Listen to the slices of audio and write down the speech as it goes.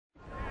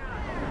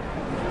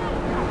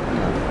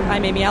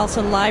I'm Aimee,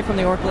 Allison, live from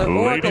the Oracle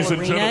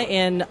Arena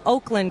in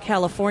Oakland,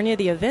 California.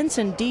 The events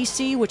in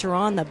D.C., which are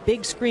on the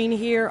big screen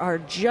here, are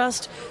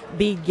just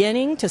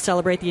beginning to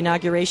celebrate the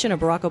inauguration of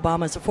Barack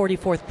Obama's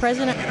 44th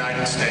president.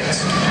 United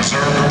States.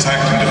 Preserve,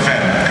 protect, and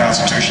defend the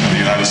Constitution of the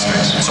United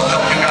States. So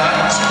help you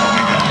God. So help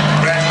me God.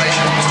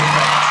 Congratulations, Mr.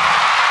 President.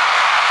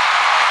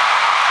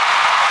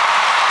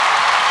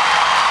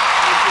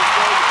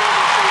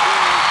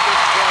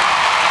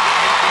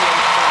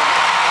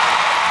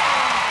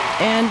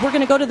 And we're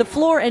going to go to the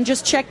floor and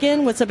just check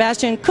in with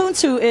Sebastian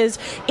Kunz, who is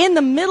in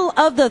the middle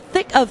of the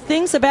thick of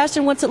things.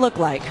 Sebastian, what's it look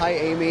like? Hi,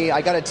 Aimee.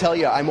 I got to tell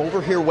you, I'm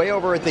over here, way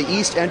over at the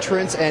east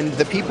entrance, and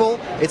the people,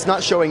 it's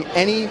not showing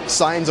any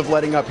signs of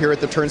letting up here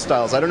at the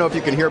turnstiles. I don't know if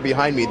you can hear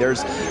behind me.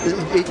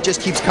 It just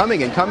keeps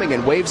coming,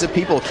 and waves of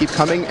people keep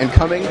coming,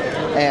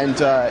 and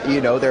you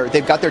know,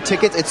 they've got their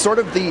tickets. It's sort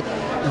of the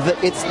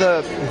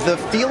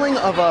feeling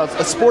of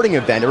a sporting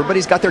event.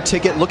 Everybody's got their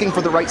ticket, looking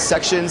for the right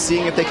section,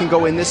 seeing if they can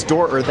go in this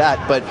door or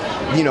that. But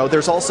you know,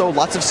 there's also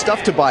lots of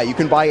stuff to buy. You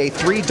can buy a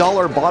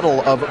 $3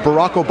 bottle of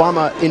Barack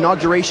Obama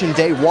Inauguration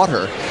Day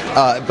water,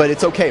 but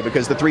it's okay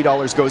because the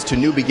 $3 goes to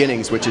New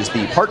Beginnings, which is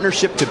the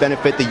partnership to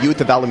benefit the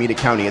youth of Alameda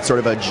County. It's sort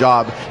of a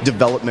job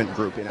development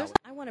group.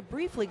 I want to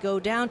briefly go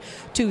down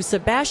to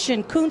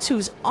Sebastian Kunz,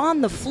 who's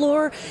on the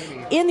floor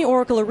in the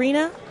Oracle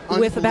Arena.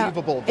 With about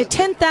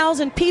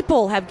 10,000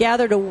 people have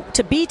gathered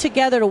to be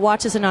together to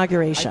watch this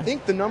inauguration. I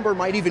think the number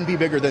might even be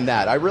bigger than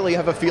that. I really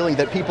have a feeling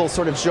that people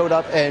sort of showed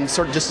up and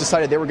sort of just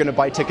decided they were going to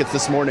buy tickets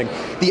this morning.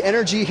 The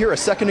energy here a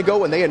second ago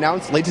when they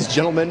announced, ladies and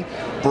gentlemen,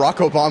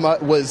 Barack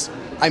Obama was...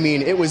 I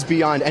mean, it was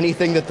beyond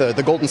anything that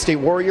the Golden State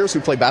Warriors, who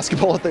play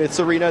basketball at this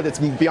arena, that's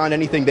beyond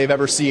anything they've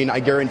ever seen, I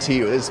guarantee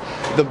you. It is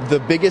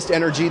the biggest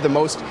energy, the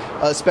most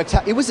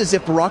spectacular. It was as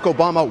if Barack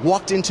Obama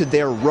walked into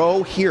their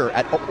row here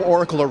at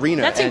Oracle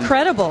Arena. That's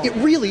incredible. It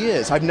really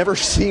is. I've never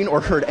seen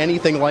or heard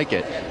anything like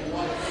it.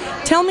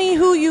 Tell me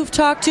who you've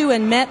talked to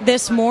and met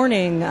this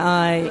morning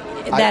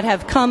that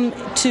have come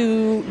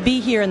to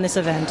be here in this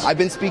event. I've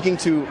been speaking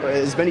to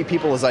as many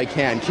people as I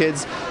can.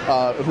 Kids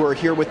who are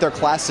here with their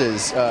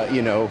classes,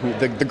 you know,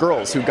 the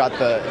girls who got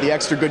the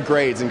extra good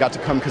grades and got to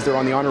come because they're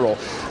on the honor roll.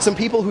 Some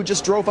people who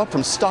just drove up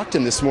from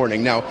Stockton this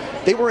morning. Now,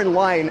 they were in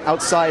line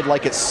outside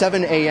like at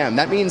 7 a.m.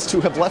 That means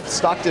to have left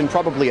Stockton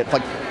probably at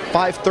like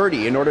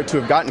 5:30 in order to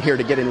have gotten here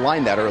to get in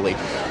line that early.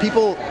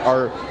 People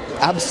are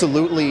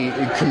absolutely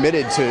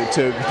committed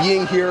to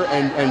being here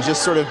and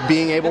just sort of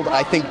being able to,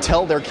 I think,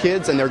 tell their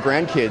kids and their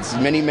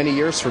grandkids many, many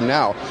years from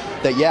now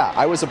that, yeah,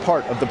 I was a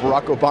part of the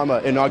Barack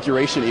Obama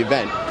inauguration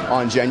event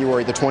on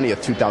January the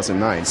 20th,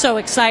 2009. So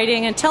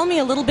exciting. And tell me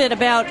a little bit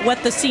about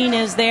what the scene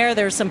is there.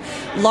 There's some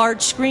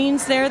large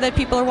screens there that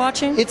people are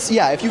watching?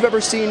 Yeah, if you've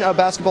ever seen a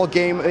basketball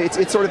game,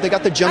 it's sort of, they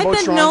got the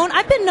Jumbotron.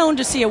 I've been known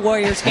to see a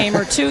Warriors game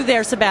or two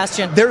there,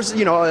 Sebastian. There's,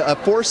 you know, a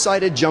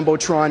four-sided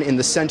Jumbotron in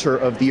the center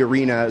of the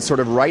arena,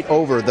 sort of right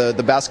over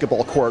the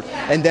basketball court,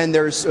 and then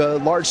there's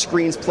large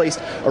screens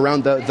placed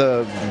around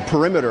the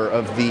perimeter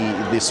of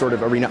the sort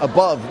of arena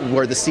above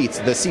where the seats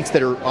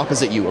that are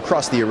opposite you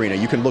across the arena.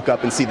 You can look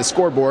up and see the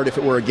scoreboard if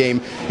it were a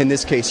game. In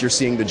this case, you're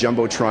seeing the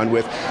Jumbotron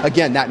with,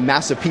 again, that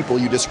mass of people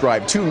you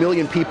described. 2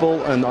 million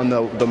people on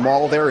the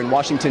mall there in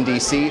Washington,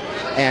 D.C.,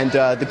 and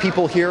the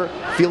people here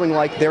feeling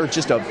like they're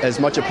just as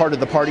much a part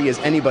of the party as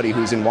anybody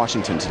who's in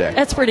Washington today.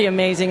 That's pretty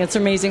amazing. It's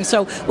amazing.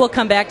 So we'll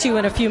come back to you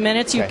in a few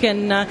minutes. You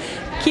can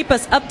keep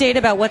us updated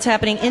about what's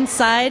happening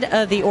inside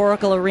of the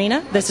Oracle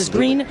Arena. This is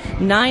Green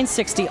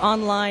 960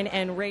 online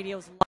and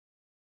radio's